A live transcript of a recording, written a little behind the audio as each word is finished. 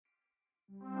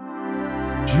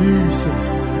Jesus.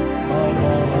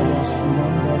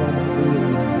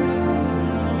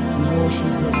 We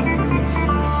worship you.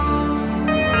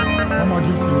 Mama,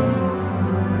 give to you.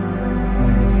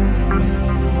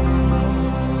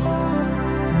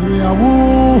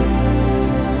 Niawu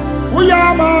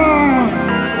Uyama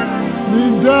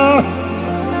Nida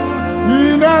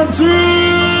Ninanti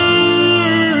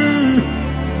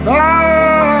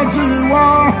Najiwa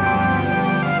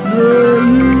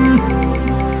Yeyi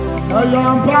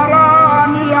Ayampara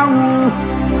Niawu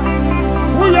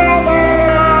Uyama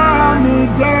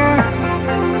Nida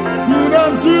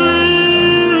Ninanti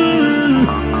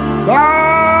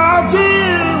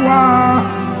Najiwa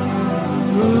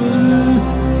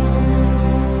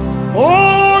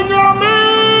Oh, nyami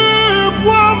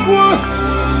poafu,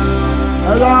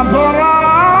 ayampara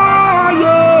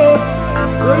ye,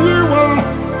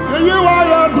 yeyiwa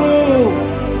yado,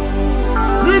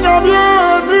 ninamye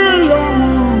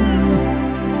niyamu,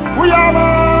 uyama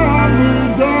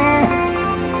nida,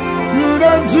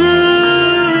 ninanti,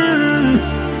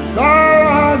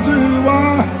 najiwa,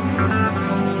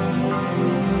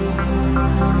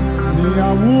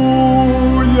 niyamu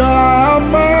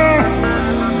yama.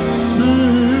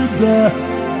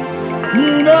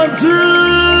 Ninanti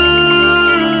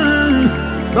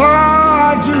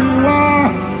Najiwa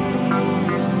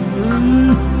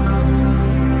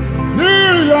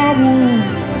Niyamu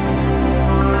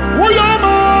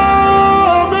Uyama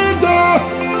Minda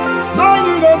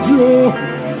Naninanti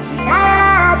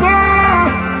Aba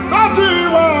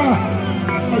Najiwa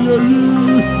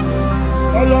Ayeyi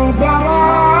Ayampara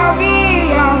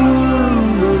Niyamu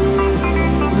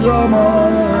Uyama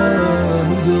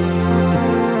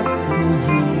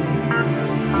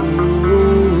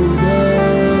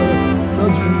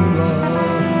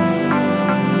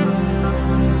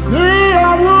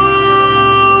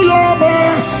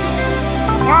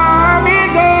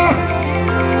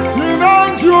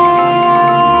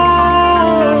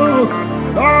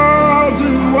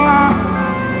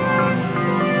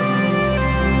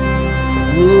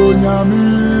Nyami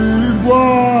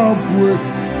boafwe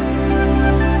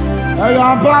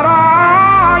ayampara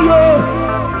ye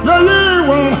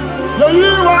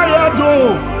yeyiwa yado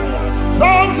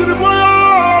dantri boya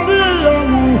ni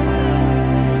yamu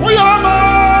uyama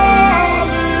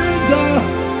nida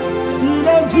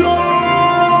ninanjo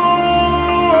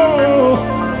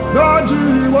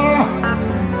najiwa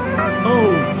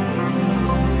oh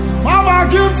mama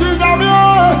kinti nyami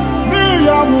ni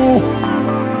yamu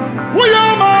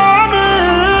uyama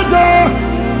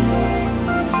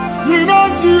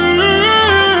Ninanti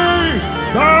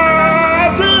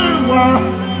Najiwa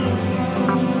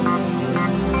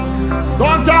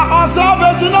Dr. Osabe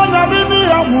Jinanya Mimi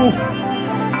Yamu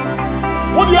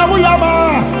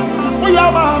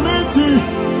Uyama Minti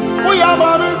Uyama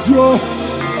Minti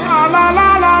La la la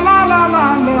la la la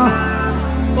la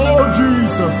Oh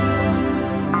Jesus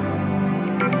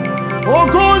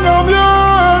Okonya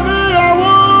Mieni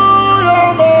Yamu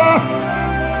Yama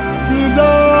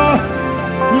Nida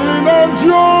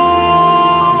Ninanjo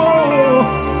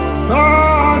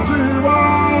Najiwa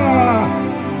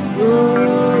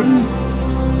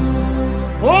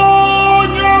Oh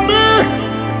Nyami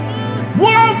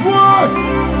Buafu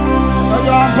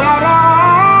Ayampara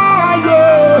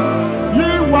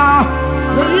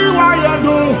Yeyiwa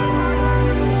yado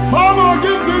Mama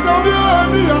Kinti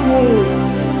Nami Yamu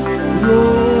Yo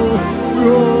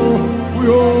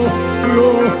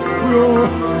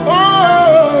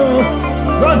Oh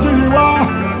Najiwa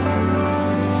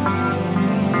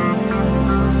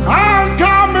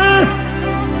Ankami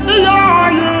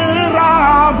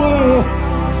Iyayirabo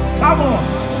Come on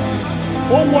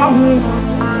Owahu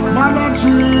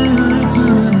Manachi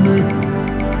Tirime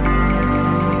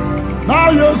Na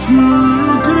Yesu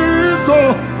Kristo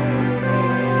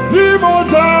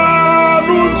Nimoja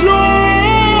Nujo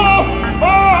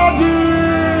Adi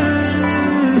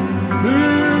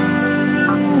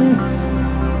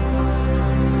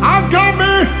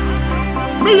Ankami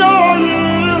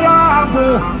Iyayirabo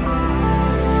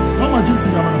Mama give to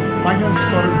you, I am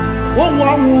sorry. Oh,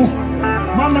 wow,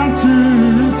 Mananti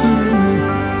Tirimi.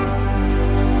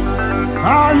 I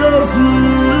Yesu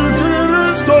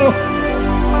Kristo.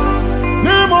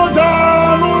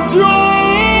 Nimodanu Dio.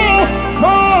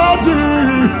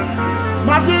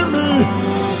 Madimi.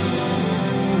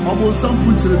 Abo sampu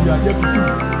tiribia yetutu.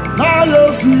 Na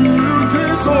Yesu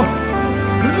Kristo.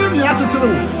 Nimi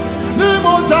atitiro.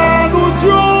 Nimodanu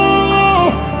Dio.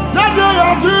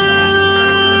 Yadi.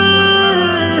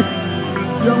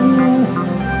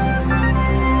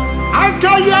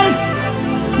 Akaye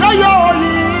Yayo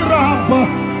Iraba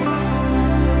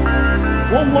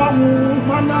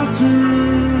manati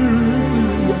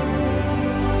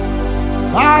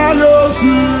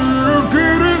Ayosu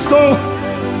Kristo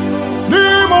ni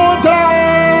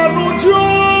motanu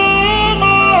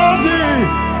madi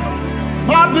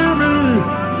madimi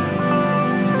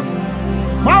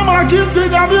Mama kiti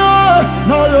nyamie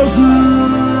na Yesu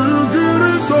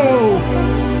Kristo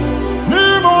ni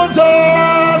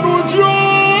motanu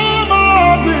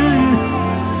madi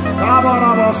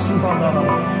kabaraba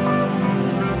subhanallah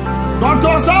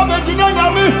Doctor Sabe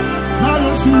Jinanyami na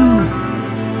Yesu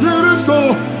Kristo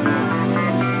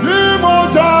ni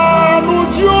motanu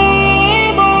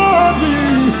madi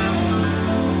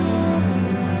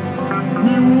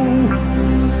miwu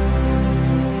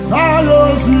na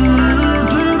Yesu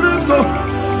Kristo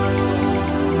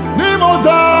ni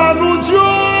motanu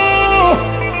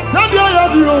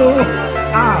yadio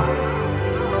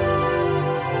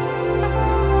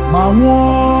ma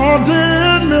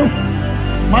wodin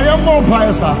ma yemo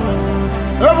paisa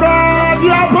ebra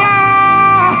diapa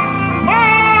ma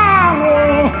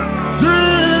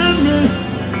wodin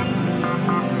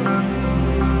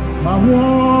ma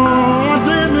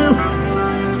wodin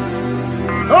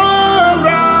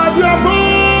ebra diapa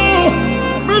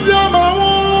mi dia ma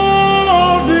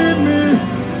wodin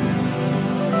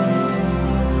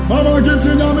mama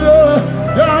kiti nyame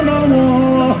ya na wo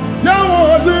ya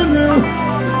wodin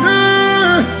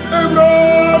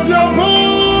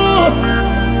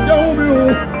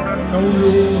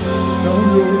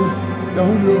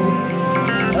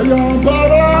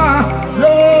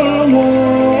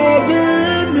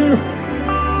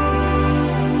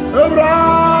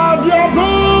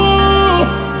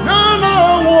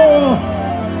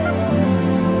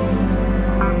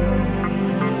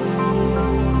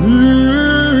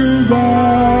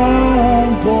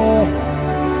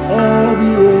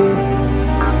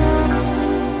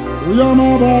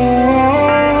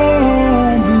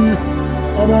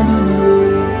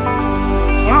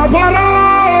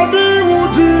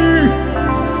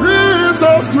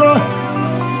Jesus Christ,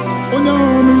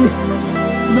 Onyami,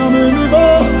 Nami Ba,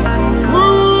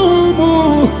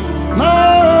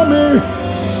 Nami,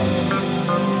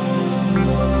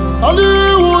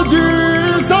 Aliwu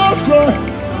Jesus Christ,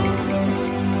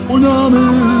 Onyami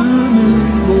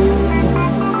Nibo,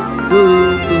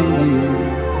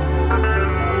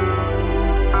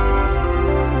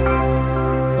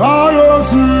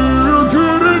 Ayosu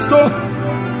Kristo,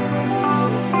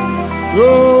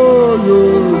 yo.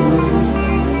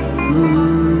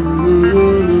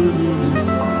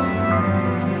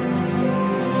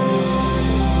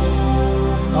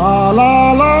 La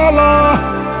la la,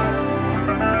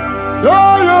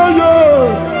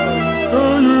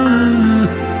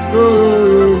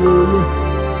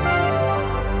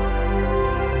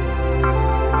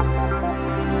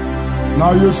 na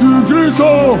Yesu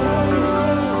Kristo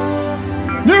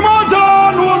ni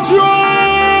motanu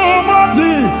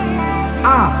madi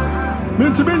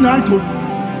miti binyanto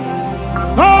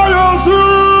na Yesu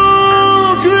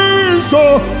Kristo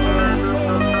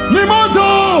ni moto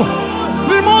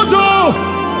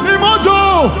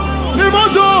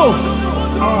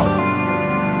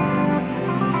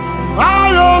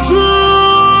Yesu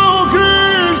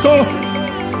Kristo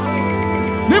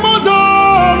ni moto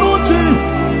nuti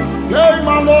yei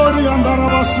malori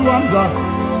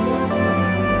andarabasuanda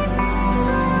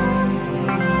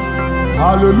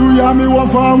Hallelujah mi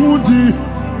wafamudi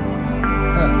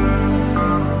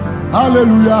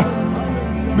Hallelujah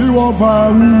mi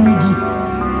wafamudi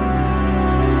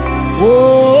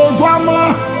Oh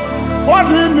Gwama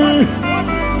Odini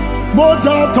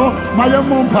Mojato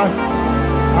Mayemompa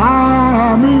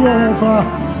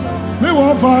mi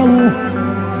wafa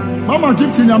Mama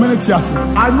give to Yamaneti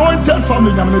anointed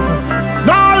family Yamaneti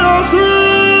now Yesu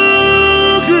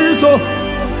Kristo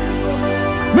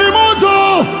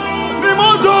Nimojo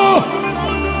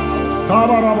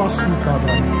Tabaraba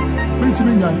Sukada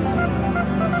Mitinya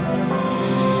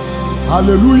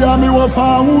Hallelujah mi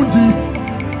wafa udi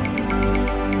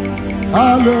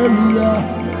Hallelujah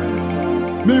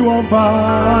mi wafa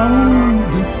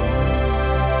udi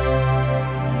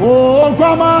Oh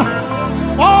Gwama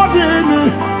Odini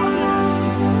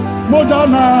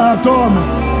Modana Tom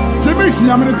Gyemix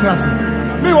Yamaneti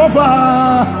mi wafa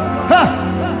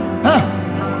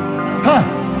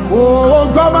Oh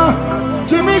Gwama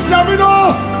Gyemix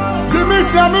Yamino Gyemix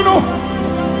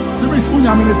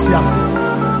Yamaneti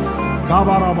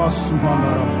Kabaraba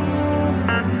Subhanara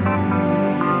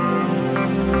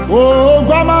Oh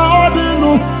Gwama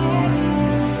Odinu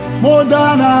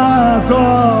Modana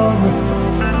Tom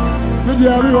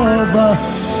Media mi wafa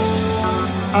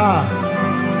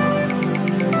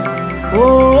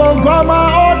Oh Gwama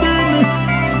Odini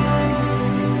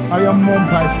I am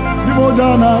Mompais,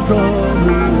 Nimojana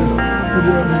Tommy,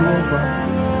 Udiami Wofa.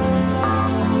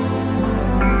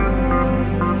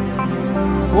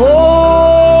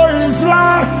 Oh,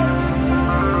 Israel,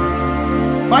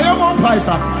 I am Mompais,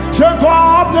 check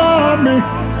up me.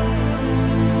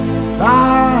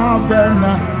 Ah,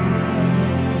 Benna,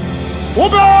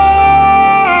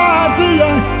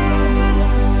 Obatia,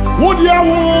 Wodia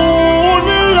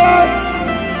Wonia,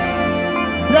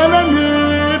 Yanani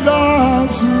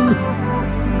dance.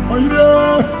 Oh,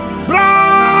 yeah,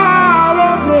 bravo,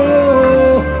 bro,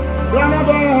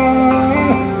 bravo,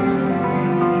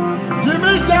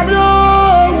 Gyemix,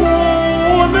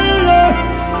 Wonia,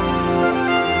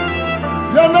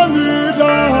 Yanani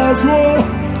dance.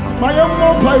 My young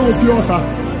pie with yours,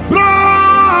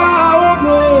 bravo,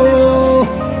 bro,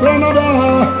 bravo,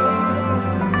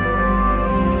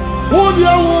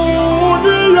 Wodia,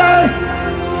 Wonia.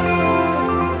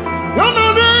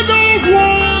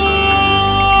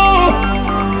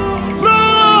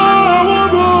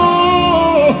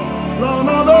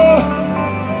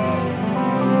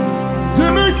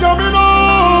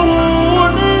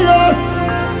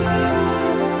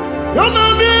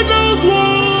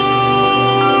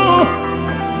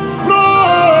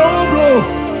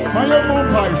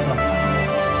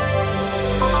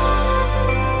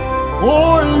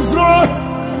 Oh, Israel,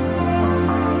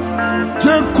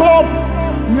 Jacob,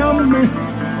 Nyame,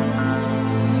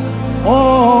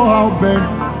 oh, how bad.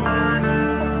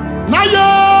 Naya,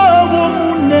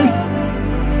 woman,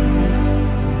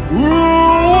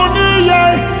 Unia,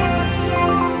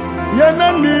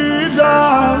 Yanani,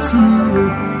 dance,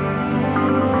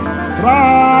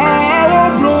 bravo,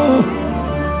 bro,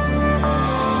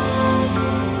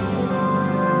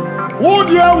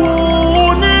 Udia,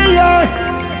 Unia.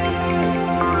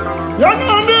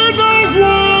 Yanani dance,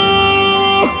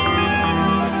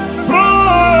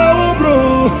 bravo, bro.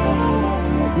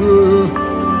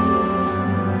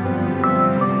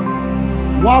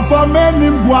 Wafa meni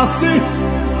mbwasi,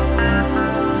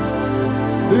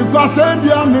 ikwase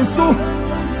ndia nesu,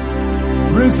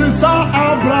 Princesa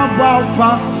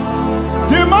Abrababa,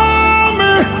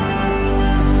 Timami,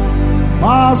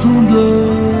 Masunde,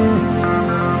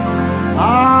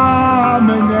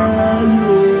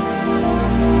 Amenyeyo.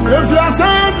 If you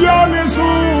say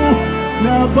Dionisu,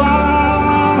 never.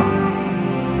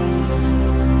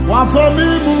 Wafa mi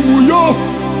mumuyo.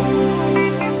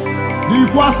 Di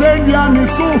kwa se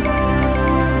Dionisu.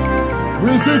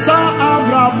 Princesa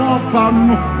Abrababa.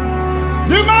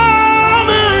 Di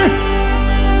mami.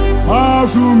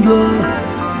 Asunge.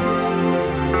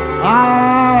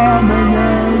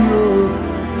 Amenyeyo.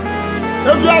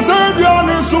 If you say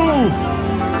Dionisu.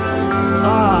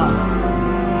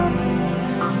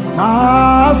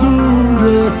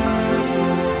 Asunge,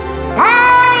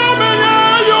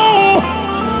 Amenyeyo.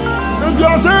 If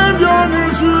you send your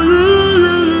name,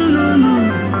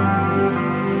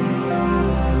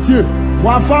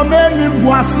 Wafa meni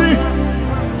mbwasi,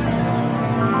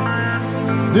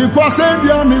 di kwa send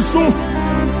your name,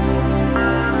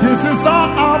 Princesa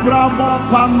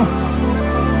Abrababa,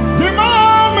 di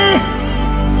mami,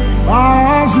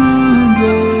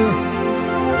 Asunge.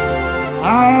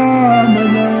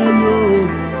 Amenyeyo.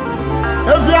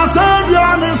 If you say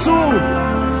Dionisu,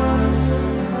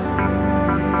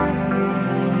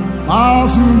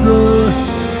 Asunge,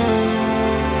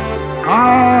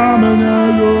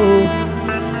 Amenyeyo.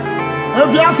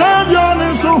 If you say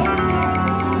Dionisu,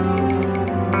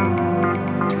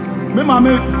 me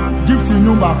mame gift in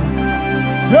number.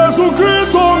 Yesu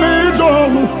Christo me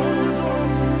domu.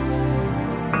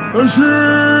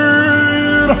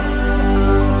 Eshira.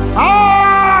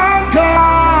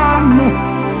 Akanu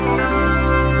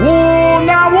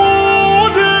una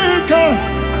wudike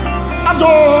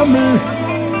adomi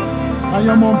I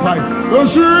am on pie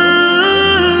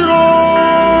Eshiro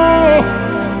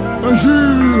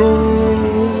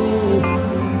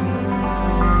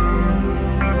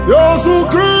Yesu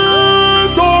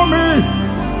Christo mi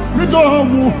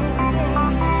domu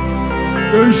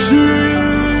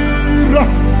Eshira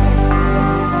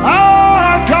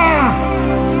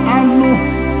Akanu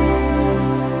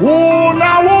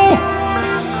una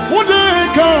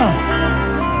wudike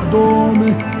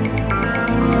adomi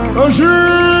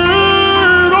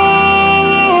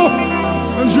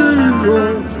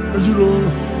Ejiro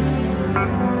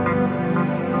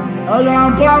I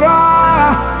am para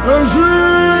Ejiro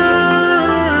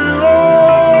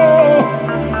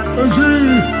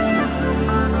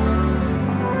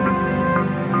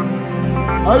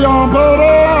I am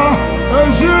para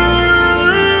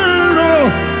Ejiro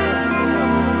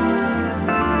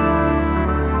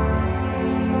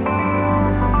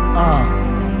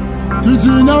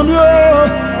Titinamie,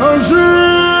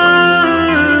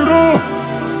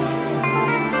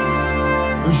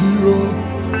 Giro,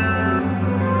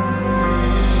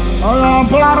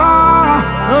 Ayampara,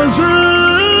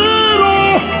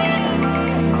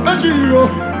 Giro,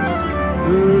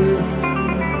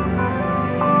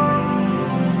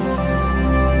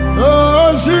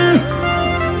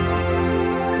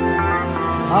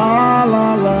 ah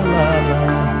la la la la.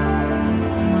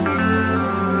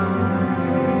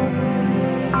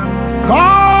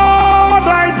 God,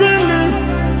 I believe.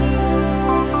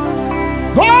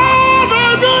 God, I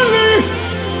believe.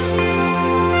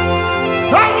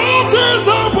 That what is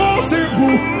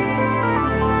impossible.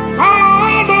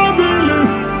 God, I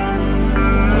believe.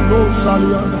 Hello,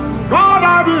 Saliana. God,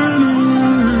 I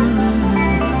believe.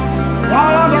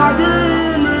 God, I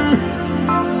believe.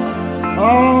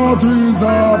 All things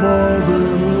are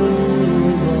possible.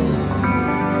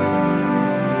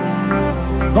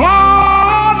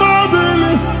 God, I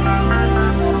believe.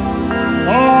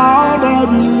 God, I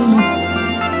believe.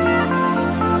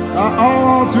 That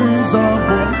all things are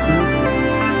possible.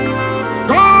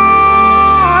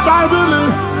 God, I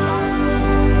believe.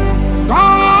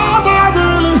 God, I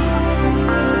believe.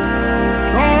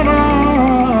 God,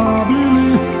 I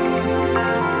believe.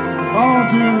 All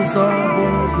things are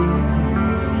possible.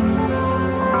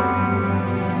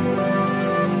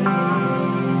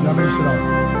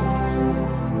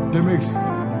 Gyemix,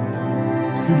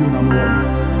 studio number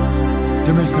 1.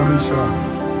 Gyemix Namisha.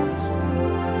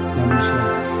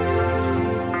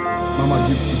 Mama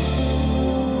gift.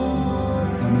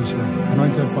 Namisha.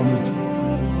 Anointed family.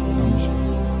 Namisha.